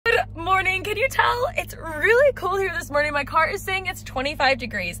morning. Can you tell? It's really cool here this morning. My car is saying it's 25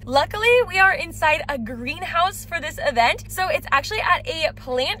 degrees. Luckily, we are inside a greenhouse for this event. So it's actually at a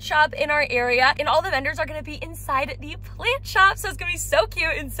plant shop in our area, and all the vendors are gonna be inside the plant shop. So it's gonna be so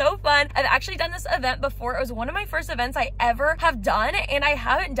cute and so fun. I've actually done this event before. It was one of my first events I ever have done, and I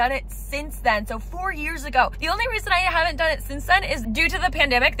haven't done it since then. So 4 years ago. The only reason I haven't done it since then is due to the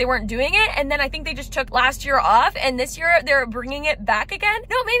pandemic. They weren't doing it, and then I think they just took last year off, and this year they're bringing it back again.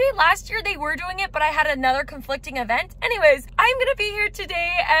 No, maybe last year they were doing it, but I had another conflicting event. Anyways, I'm gonna be here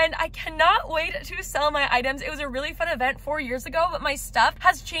today, and I cannot wait to sell my items. It was a really fun event 4 years ago, but my stuff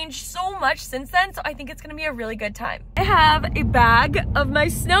has changed so much since then, so I think it's gonna be a really good time. I have a bag of my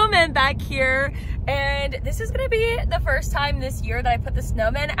snowmen back here, and this is gonna be the first time this year that I put the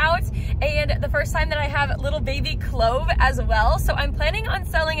snowmen out, and the first time that I have little baby Clove as well. So I'm planning on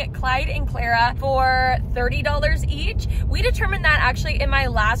selling Clyde and Clara for $30 each. We determined that actually in my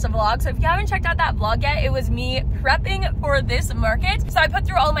last vlog, so if you haven't checked out that vlog yet, it was me prepping for this market. So I put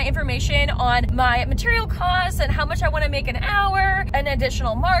through all my information on my material costs and how much I want to make an hour, an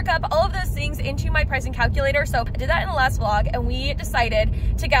additional markup, all of those things into my pricing calculator. So I did that in the last vlog, and we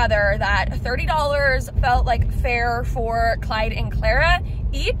decided together that $30 felt like fair for Clyde and Clara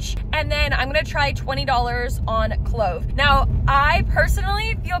each, and then I'm gonna try $20 on Clove. Now, I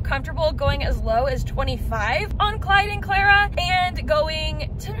personally feel comfortable going as low as 25 on Clyde and Clara and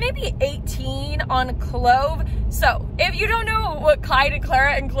going to maybe 18 on Clove. So if you don't know what Clyde and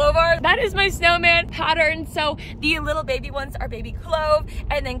Clara and Clove are, that is my snowman pattern. So the little baby ones are baby Clove,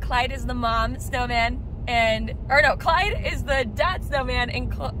 and then Clyde is the mom snowman, Clyde is the dad snowman,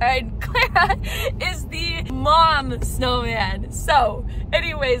 and Clara is the mom snowman. So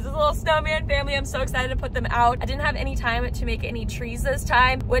anyways, this little snowman family, I'm so excited to put them out. I didn't have any time to make any trees this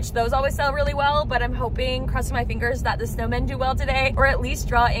time, which those always sell really well, but I'm hoping, crossing my fingers, that the snowmen do well today, or at least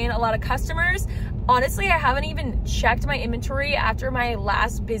draw in a lot of customers. Honestly, I haven't even checked my inventory after my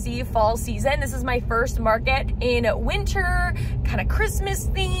last busy fall season. This is my first market in winter, kind of Christmas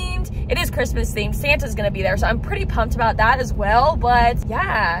themed. It is Christmas themed. Santa's gonna be there, so I'm pretty pumped about that as well. But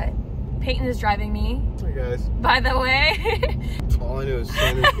yeah, Peyton is driving me. Hi guys. By the way. All I know is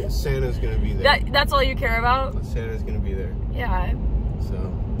Santa's gonna be there. That's all you care about? Santa's gonna be there. Yeah.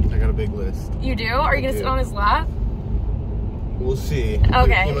 So I got a big list. You do? Are you gonna sit on his lap? We'll see.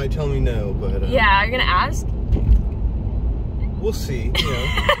 Okay. He might tell me no, but yeah, you're gonna ask? We'll see. You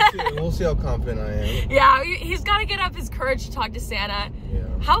know, we'll see how confident I am. Yeah, he's got to get up his courage to talk to Santa. Yeah.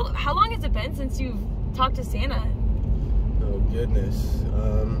 How long has it been since you've talked to Santa? Oh goodness.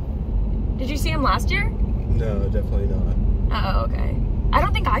 Did you see him last year? No, definitely not. Oh, okay. I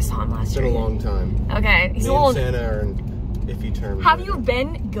don't think I saw him last year. It's been a long time. Okay. Me and Santa are in iffy terms. Have you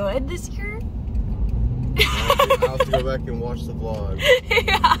been good this year? I'll have to go back and watch the vlog.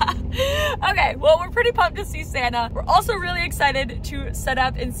 Yeah. Okay, well, we're pretty pumped to see Santa. We're also really excited to set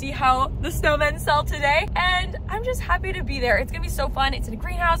up and see how the snowmen sell today, and I'm just happy to be there. It's gonna be so fun. It's in a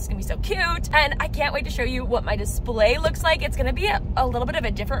greenhouse. It's gonna be so cute, and I can't wait to show you what my display looks like. It's gonna be a little bit of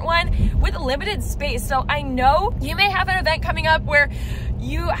a different one with limited space. So I know you may have an event coming up where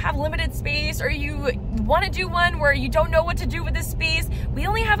you have limited space, or you want to do one where you don't know what to do with this space. We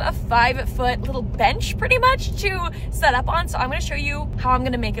only have a 5-foot little bench pretty much to set up on, so I'm going to show you how I'm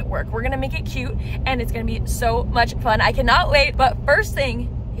going to make it work. We're going to make it cute, and it's going to be so much fun. I cannot wait. But first thing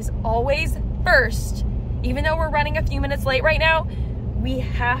is always first. Even though we're running a few minutes late right now, we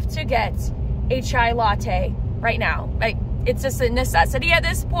have to get a chai latte right now. Like, it's just a necessity at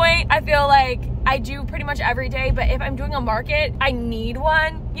this point. I feel like I do pretty much every day, but if I'm doing a market, I need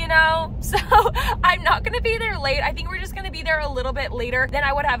one, you know? So I'm not gonna be there late. I think we're just gonna be there a little bit later than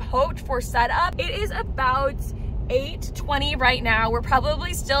I would have hoped for setup. It is about 8:20 right now. We're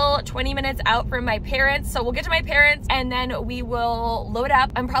probably still 20 minutes out from my parents. So we'll get to my parents and then we will load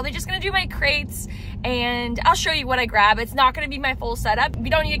up. I'm probably just gonna do my crates and I'll show you what I grab. It's not gonna be my full setup.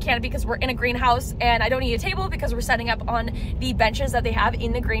 We don't need a canopy because we're in a greenhouse, and I don't need a table because we're setting up on the benches that they have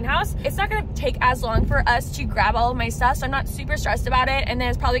in the greenhouse. It's not gonna take as long for us to grab all of my stuff, so I'm not super stressed about it. And then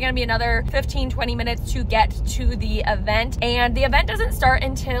it's probably gonna be another 15-20 minutes to get to the event. And the event doesn't start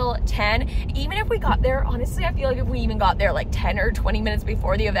until 10. Even if we got there, honestly, I feel like if we even got there like 10 or 20 minutes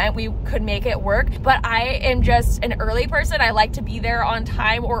before the event, we could make it work. But I am just an early person. I like to be there on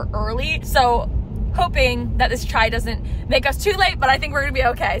time or early. So hoping that this chai doesn't make us too late, but I think we're gonna be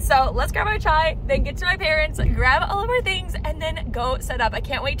okay. So let's grab our chai, then get to my parents, grab all of our things, and then go set up. I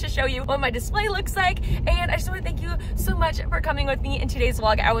can't wait to show you what my display looks like. And I just want to thank you so much for coming with me in today's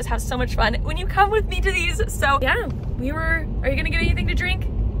vlog. I always have so much fun when you come with me to these. So yeah, are you gonna get anything to drink?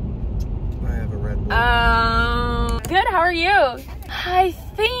 I have a Red Bull. Good, how are you? I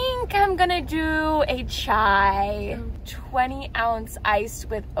think I'm gonna do a chai. 20-ounce iced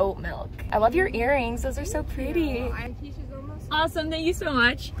with oat milk. I love your earrings. Those are so pretty. Awesome. Thank you so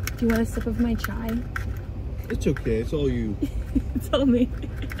much. Do you want a sip of my chai? It's okay. It's all you. It's all me.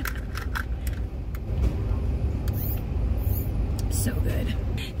 So good.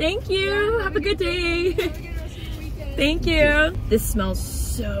 Thank you. Have a good day. Thank you. This smells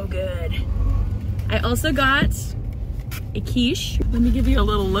so good. I also got a quiche. Let me give you a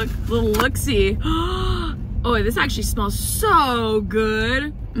little look-see. Oh, this actually smells so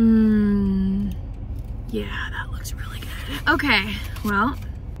good. Yeah, that looks really good. Okay, well,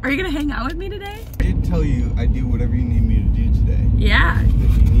 are you gonna hang out with me today? I did tell you I do whatever you need me to do today. Yeah.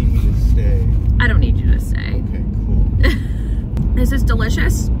 If you need me to stay. I don't need you to stay. Okay, cool. This is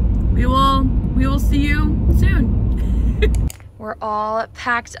delicious. We will see you soon. We're all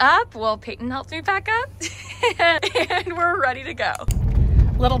packed up. Well, Peyton helped me pack up. And we're ready to go.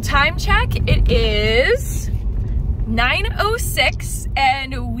 Little time check. It is 9:06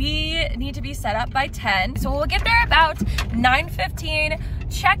 and we need to be set up by 10. So we'll get there about 9:15.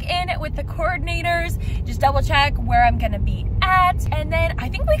 Check in with the coordinators, just double check where I'm gonna be at, and then I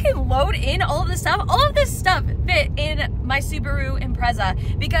think we can load in all of this stuff. All of this stuff fit in my Subaru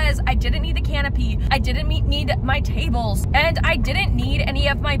Impreza because I didn't need the canopy, I didn't need my tables, and I didn't need any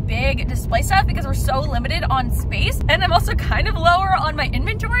of my big display stuff because we're so limited on space, and I'm also kind of lower on my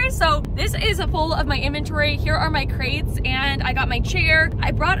inventory. So this is full of my inventory. Here are my crates, and I got my chair.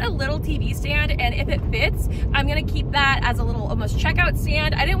 I brought a little TV stand, and if it fits, I'm gonna keep that as a little almost checkout stand.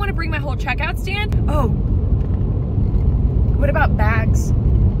 I didn't want to bring my whole checkout stand. Oh, what about bags?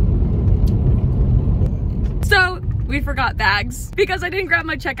 So we forgot bags because I didn't grab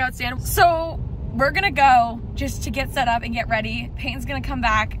my checkout stand. So we're gonna go just to get set up and get ready. Peyton's gonna come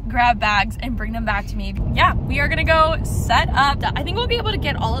back, grab bags, and bring them back to me. Yeah, we are gonna go set up. I think we'll be able to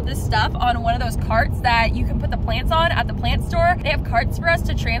get all of this stuff on one of those carts that you can put the plants on at the plant store. They have carts for us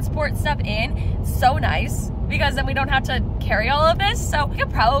to transport stuff in. So nice, because then we don't have to carry all of this. So we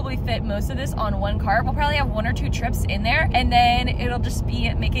could probably fit most of this on one cart. We'll probably have 1 or 2 trips in there, and then it'll just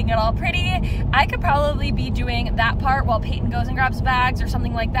be making it all pretty. I could probably be doing that part while Peyton goes and grabs bags or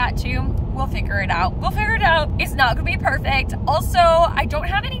something like that too. We'll figure it out. We'll figure it out. It's not gonna be perfect. Also, I don't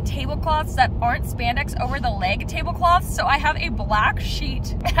have any tablecloths that aren't spandex over the leg tablecloths, so I have a black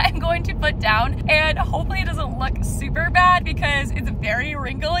sheet that I'm going to put down, and hopefully it doesn't look super bad because it's very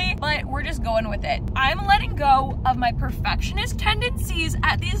wrinkly, but we're just going with it. I'm letting go of my perfectionist tendencies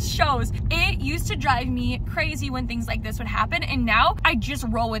at these shows. It used to drive me crazy when things like this would happen, and now I just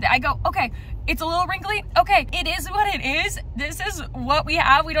roll with it. I go, okay, it's a little wrinkly. Okay, it is what it is. This is what we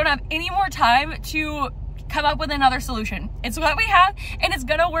have. We don't have any more time to come up with another solution. It's what we have, and it's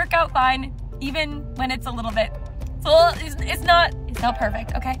gonna work out fine, even when it's a little bit, it's not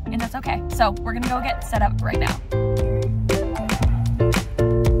perfect, okay? And that's okay. So we're gonna go get set up right now.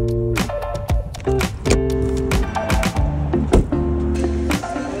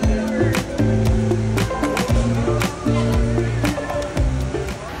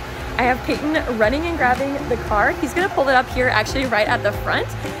 I have Peyton running and grabbing the car. He's gonna pull it up here actually right at the front.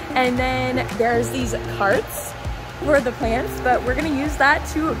 And then there's these carts for the plants, but we're gonna use that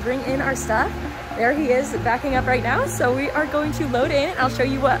to bring in our stuff. There he is backing up right now. So we are going to load in. I'll show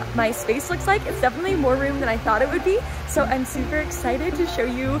you what my space looks like. It's definitely more room than I thought it would be. So I'm super excited to show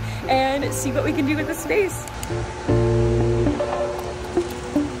you and see what we can do with the space.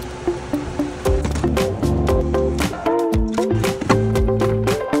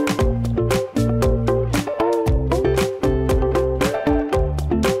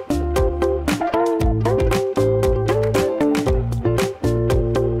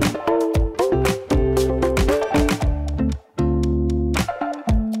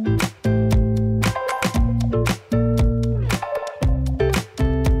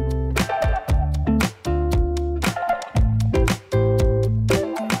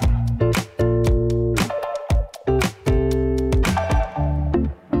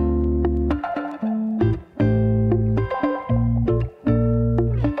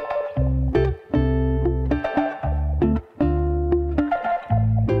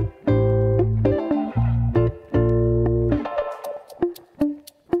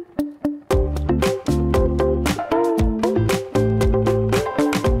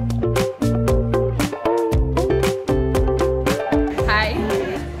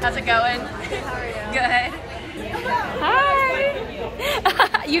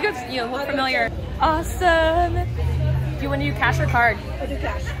 You look familiar. Awesome. Do you want to do cash or card? I'll do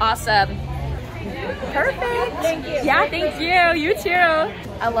cash. Awesome. Perfect. Thank you. Yeah, thank you. You too.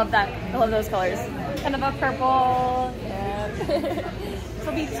 I love that. I love those colors. Kind of a purple. Yeah. This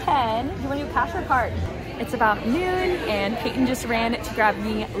will be 10. Do you want to do cash or card? It's about noon and Peyton just ran to grab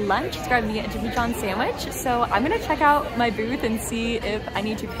me lunch. She's grabbing me a Jimmy John sandwich. So I'm gonna check out my booth and see if I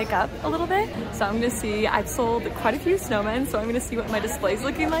need to pick up a little bit. So I'm gonna see, I've sold quite a few snowmen, so I'm gonna see what my display's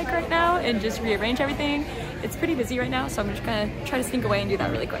looking like right now and just rearrange everything. It's pretty busy right now, so I'm just gonna try to sneak away and do that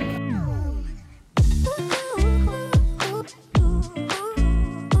really quick.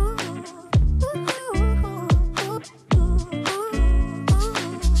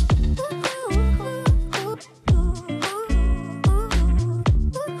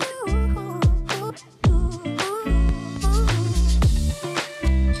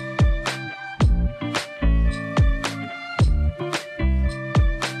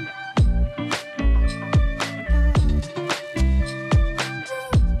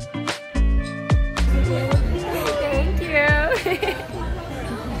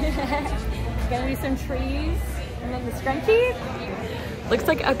 Gonna be some trees and then the scrunchie. Looks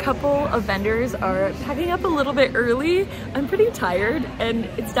like a couple of vendors are packing up a little bit early. I'm pretty tired and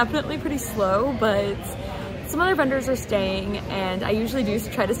it's definitely pretty slow, but some other vendors are staying and I usually do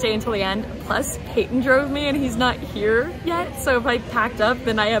try to stay until the end. Plus Peyton drove me and he's not here yet. So if I packed up,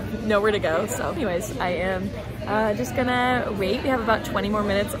 then I have nowhere to go. So anyways, I am just gonna wait. We have about 20 more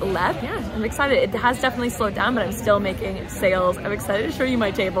minutes left. Yeah, I'm excited. It has definitely slowed down, but I'm still making sales. I'm excited to show you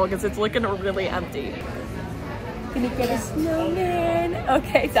my table because it's looking really empty. Gonna get a snowman.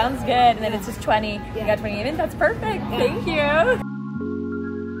 Okay, sounds good. And then it's just 20. You got 20 even? That's perfect. Thank you.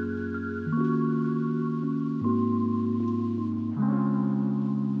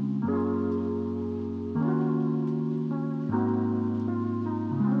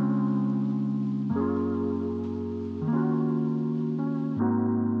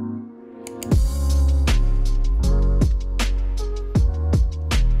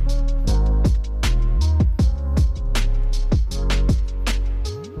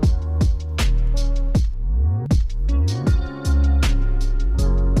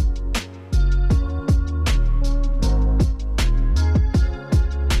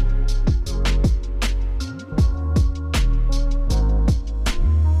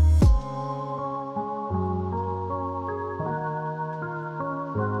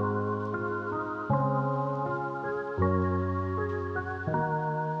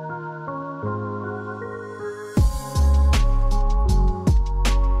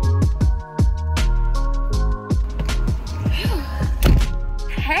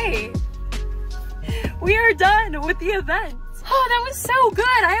 We are done with the event. Oh, that was so good.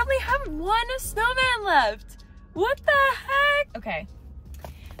 I only have one snowman left. What the heck? Okay.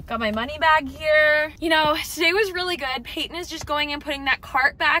 Got my money bag here. You know, today was really good. Peyton is just going and putting that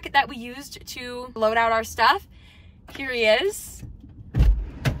cart back that we used to load out our stuff. Here he is.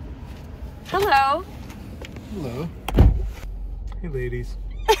 Hello. Hello. Hey, ladies.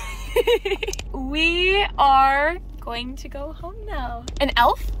 We are going to go home now. An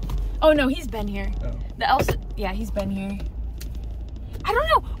elf? Oh no, he's been here. Oh. The elf, yeah, he's been here. I don't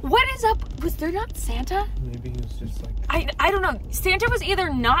know, what is up? Was there not Santa? Maybe he was just like... I don't know. Santa was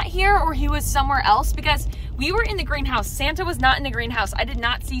either not here or he was somewhere else because we were in the greenhouse. Santa was not in the greenhouse. I did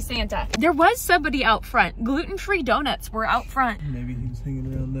not see Santa. There was somebody out front. Gluten-free donuts were out front. Maybe he was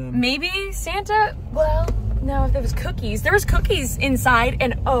hanging around them. Maybe Santa, well, no, if there was cookies. There was cookies inside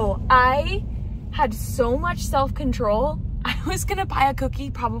and oh, I had so much self-control. I was gonna buy a cookie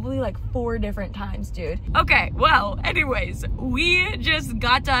probably like 4 different times, dude. Okay, well, anyways, we just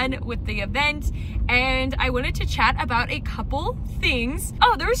got done with the event and I wanted to chat about a couple things.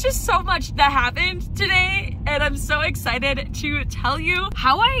 Oh, there was just so much that happened today and I'm so excited to tell you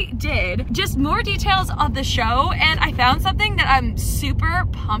how I did. Just more details of the show, and I found something that I'm super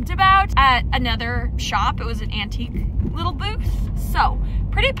pumped about at another shop. It was an antique little booth. So,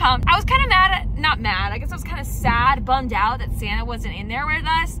 pretty pumped. I was kind of not mad, I guess I was kind of sad, bummed out that Santa wasn't in there with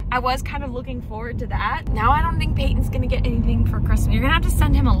us. I was kind of looking forward to that. Now I don't think Peyton's gonna get anything for Christmas. You're gonna have to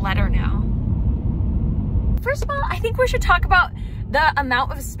send him a letter now. First of all, I think we should talk about the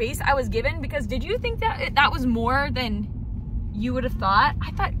amount of space I was given, because did you think that that was more than you would have thought?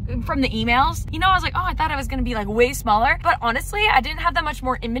 I thought from the emails, you know, I was like, oh, I thought I was gonna be like way smaller, but honestly, I didn't have that much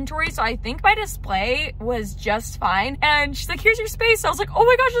more inventory, so I think my display was just fine. And she's like, here's your space. I was like, oh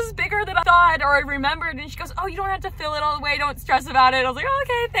my gosh, this is bigger than I thought, or I remembered. And she goes, oh, you don't have to fill it all the way, don't stress about it. I was like, oh,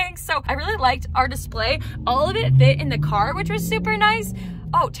 okay, thanks. So I really liked our display. All of it fit in the car, which was super nice.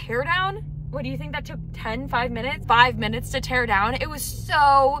 Oh, tear down. What do you think that took? 5 minutes? 5 minutes to tear down. It was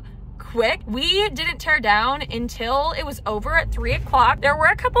so quick. We didn't tear down until it was over at 3 o'clock. There were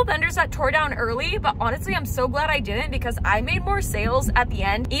a couple vendors that tore down early, but honestly, I'm so glad I didn't because I made more sales at the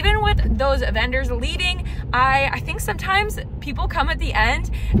end. Even with those vendors leaving, I think sometimes people come at the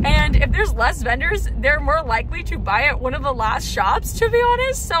end, and if there's less vendors, they're more likely to buy at one of the last shops, to be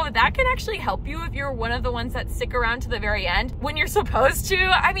honest. So that can actually help you if you're one of the ones that stick around to the very end when you're supposed to.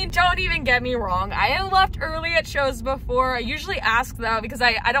 I mean, don't even get me wrong. I have left early at shows before. I usually ask though because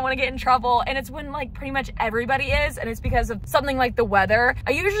I don't want to get in trouble, and it's when like pretty much everybody is, and it's because of something like the weather.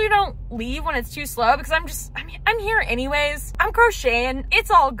 I usually don't leave when it's too slow because I'm here anyways. I'm crocheting. It's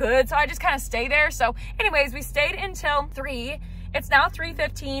all good. So I just kind of stay there. So anyways, we stayed until 3. It's now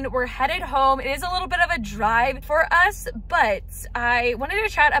 3:15. We're headed home. It is a little bit of a drive for us, but I wanted to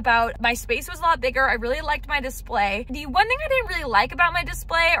chat about my space was a lot bigger. I really liked my display. The one thing I didn't really like about my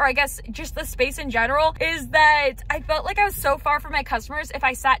display, or I guess just the space in general, is that I felt like I was so far from my customers if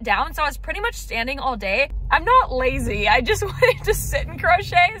I sat down. So I was pretty much standing all day. I'm not lazy. I just wanted to sit and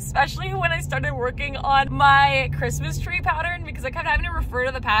crochet, especially when I started working on my Christmas tree pattern, because I kept having to refer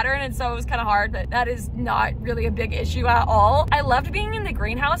to the pattern, and so it was kind of hard, but that is not really a big issue at all. I loved being in the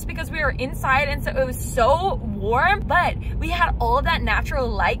greenhouse because we were inside, and so it was so warm, but we had all of that natural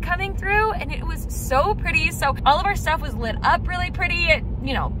light coming through, and it was so pretty. So all of our stuff was lit up really pretty.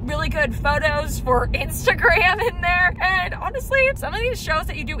 You know, really good photos for Instagram in there. And honestly, some of these shows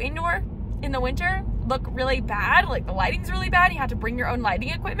that you do indoor in the winter look really bad. Like the lighting's really bad. You have to bring your own lighting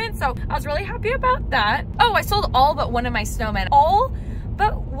equipment. So I was really happy about that. Oh, I sold all but one of my snowmen. All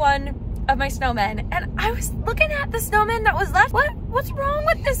but one of my snowmen, and I was looking at the snowman that was left. What's wrong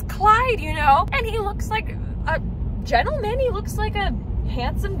with this Clyde, you know? And he looks like a gentleman. He looks like a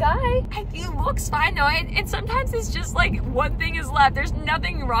handsome guy. He looks fine though, and sometimes it's just like one thing is left. There's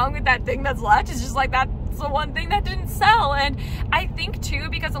nothing wrong with that thing that's left. It's just like that's the one thing that didn't sell. And I think too,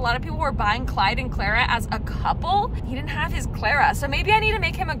 because a lot of people were buying Clyde and Clara as a couple, he didn't have his Clara. So maybe I need to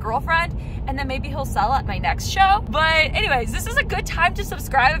make him a girlfriend, and then maybe he'll sell at my next show. But anyways, this is a good time to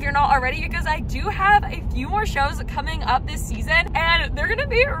subscribe if you're not already, because I do have a few more shows coming up this season, and they're gonna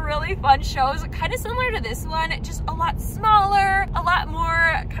be really fun shows, kind of similar to this one, just a lot smaller, a lot more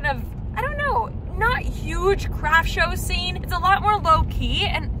kind of, I don't know, not huge craft show scene. It's a lot more low key,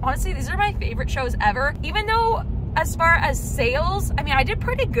 and honestly, these are my favorite shows ever. Even though as far as sales, I mean, I did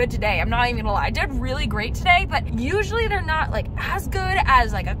pretty good today. I'm not even gonna lie. I did really great today, but usually they're not like as good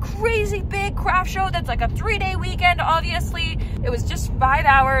as like a crazy big craft show that's like a 3-day weekend. Obviously, it was just 5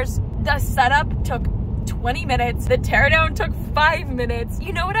 hours. The setup took 20 minutes. The teardown took 5 minutes.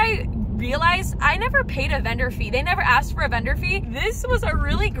 You know what I realized? I never paid a vendor fee. They never asked for a vendor fee. This was a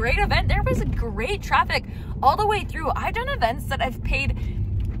really great event. There was great traffic all the way through. I've done events that I've paid,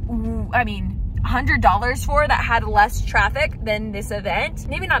 I mean, $100 for that had less traffic than this event.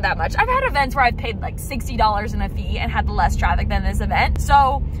 Maybe not that much. I've had events where I've paid like $60 in a fee and had less traffic than this event.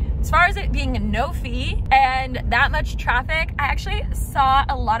 So as far as it being no fee and that much traffic, I actually saw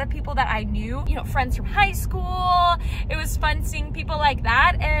a lot of people that I knew, you know, friends from high school. It was fun seeing people like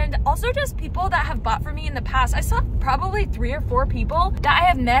that, and also just people that have bought from me in the past. I saw probably 3 or 4 people that I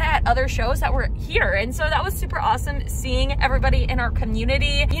have met at other shows that were here, and so that was super awesome seeing everybody in our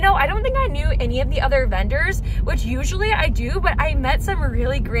community. You know, I don't think I knew any of the other vendors, which usually I do, but I met some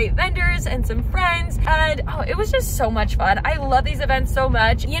really great vendors and some friends, and oh, it was just so much fun. I love these events so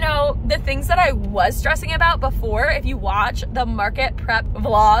much. You know, the things that I was stressing about before, if you watch the market prep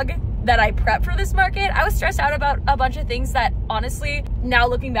vlog that I prepped for this market, I was stressed out about a bunch of things that honestly, now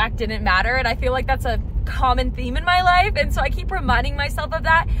looking back, didn't matter. And I feel like that's a common theme in my life. And so I keep reminding myself of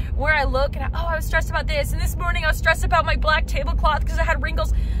that, where I look and oh, I was stressed about this. And this morning I was stressed about my black tablecloth because I had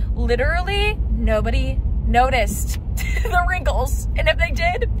wrinkles. Literally, nobody noticed the wrinkles, and if they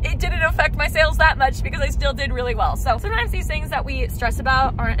did, it didn't affect my sales that much because I still did really well. So sometimes these things that we stress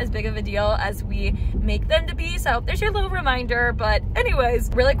about aren't as big of a deal as we make them to be. So there's your little reminder. But anyways,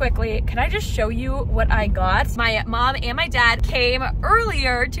 really quickly, can I just show you what I got? My mom and my dad came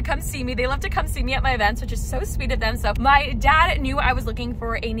earlier to come see me. They love to come see me at my events, which is so sweet of them. So my dad knew I was looking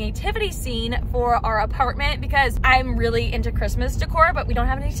for a nativity scene for our apartment because I'm really into Christmas decor, but we don't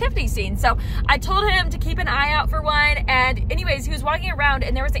have a nativity scene. So I told him to keep an eye out for one. And anyways, he was walking around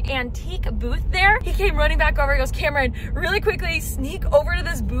and there was an antique booth there. He came running back over. He goes, Camryn, really quickly sneak over to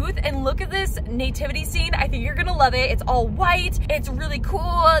this booth and look at this nativity scene. I think you're gonna love it. It's all white. It's really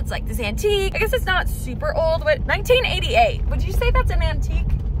cool. It's like this antique. I guess it's not super old, but 1988. Would you say that's an antique?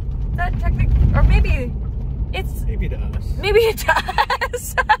 Is that technically, or maybe it's... Maybe it does. Maybe it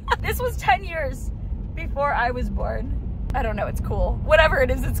does. This was 10 years before I was born. I don't know, it's cool. Whatever it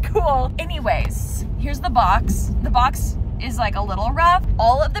is, it's cool. Anyways, here's the box. The box is like a little rough.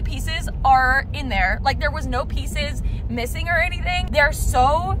 All of the pieces pieces are in there. Like there was no pieces missing or anything. They're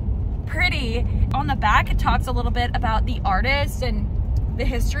so pretty. On the back, it talks a little bit about the artist and the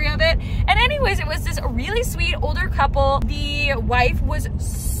history of it. And anyways, it was this really sweet older couple. The wife was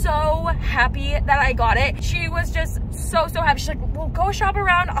so happy that I got it. She was just so happy. She's like, well, go shop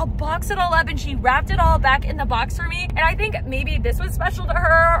around, I'll box it all up. And she wrapped it all back in the box for me. And I think maybe this was special to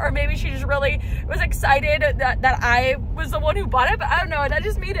her, or maybe she just really was excited that I was the one who bought it. But I don't know, that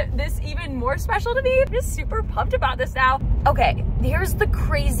just made this even more special to me. I'm just super pumped about this now. Okay, here's the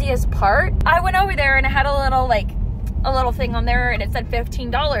craziest part. I went over there and I had a little thing on there and it said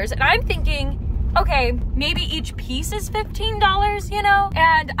 $15. And I'm thinking, okay, maybe each piece is $15, you know?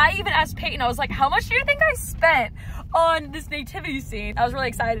 And I even asked Peyton, I was like, how much do you think I spent on this nativity scene? I was really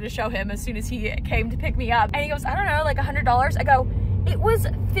excited to show him as soon as he came to pick me up. And he goes, I don't know, like $100. I go, it was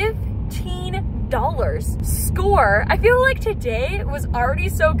 $15. Score. I feel like today was already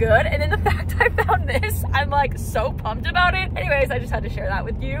so good, and then the fact I found this, I'm like so pumped about it. Anyways, I just had to share that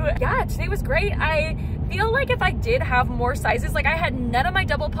with you. Yeah, today was great. I feel like if I did have more sizes, like I had none of my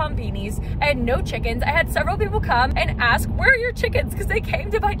double pump beanies, I had no chickens. I had several people come and ask, where are your chickens? Because they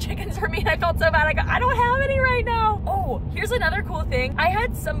came to buy chickens for me and I felt so bad. I go, I don't have any right now. Oh, here's another cool thing. I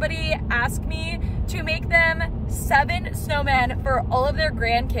had somebody ask me to make them 7 snowmen for all of their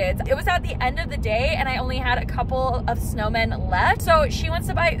grandkids. It was at the end of the day and I only had a couple of snowmen left. So she wants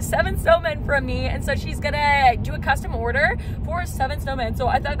to buy 7 snowmen from me, and so she's gonna do a custom order for 7 snowmen. So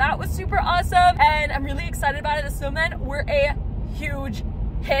I thought that was super awesome and I'm really excited about it. The snowmen were a huge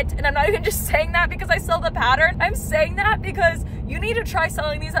hit, and I'm not even just saying that because I sell the pattern. I'm saying that because you need to try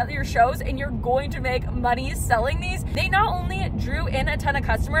selling these at your shows and you're going to make money selling these. They not only drew in a ton of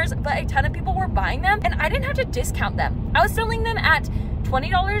customers, but a ton of people were buying them, and I didn't have to discount them. I was selling them at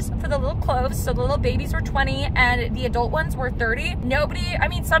 $20 for the little cloves, so the little babies were 20 and the adult ones were 30. Nobody, I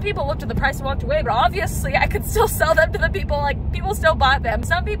mean, some people looked at the price and walked away, but obviously I could still sell them to the people. Like, people still bought them.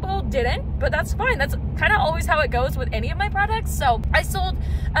 Some people didn't, but that's fine. That's kind of always how it goes with any of my products. So I sold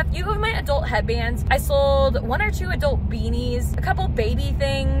a few of my adult headbands. I sold 1 or 2 adult beanies, a couple baby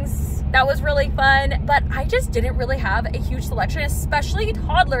things. That was really fun, but I just didn't really have a huge selection, especially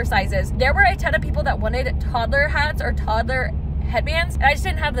toddler sizes. There were a ton of people that wanted toddler hats or toddler headbands, and I just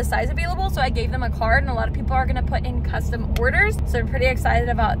didn't have the size available, so I gave them a card, and a lot of people are gonna put in custom orders, so I'm pretty excited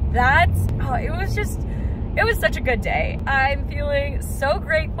about that. Oh, it was such a good day. I'm feeling so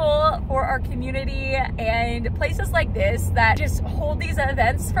grateful for our community and places like this that just hold these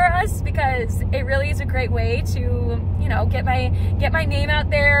events for us, because it really is a great way to, you know, get my name out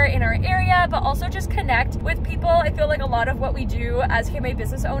there in our area, but also just connect with people. I feel like a lot of what we do as handmade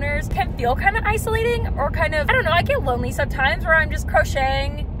business owners can feel kind of isolating, or kind of, I don't know, I get lonely sometimes where I'm just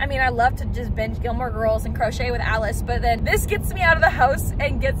crocheting. I mean, I love to just binge Gilmore Girls and crochet with Alice, but then this gets me out of the house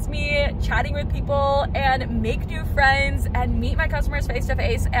and gets me chatting with people and make new friends and meet my customers face to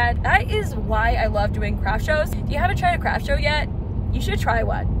face. And that is why I love doing craft shows. If you haven't tried a craft show yet, you should try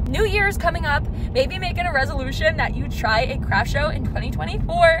one. New Year's coming up, maybe making a resolution that you try a craft show in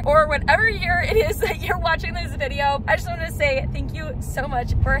 2024, or whatever year it is that you're watching this video. I just wanted to say thank you so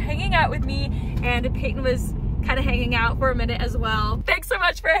much for hanging out with me, and Peyton was kind of hanging out for a minute as well. Thanks so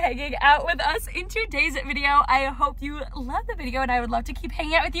much for hanging out with us in today's video. I hope you love the video, and I would love to keep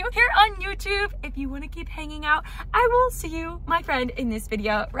hanging out with you here on YouTube. If you want to keep hanging out, I will see you, my friend, in this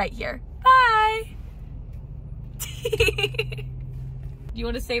video right here. Bye. Do you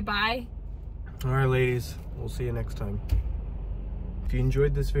want to say bye? All right, ladies, we'll see you next time. If you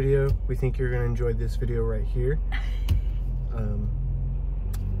enjoyed this video, we think you're gonna enjoy this video right here.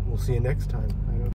 We'll see you next time.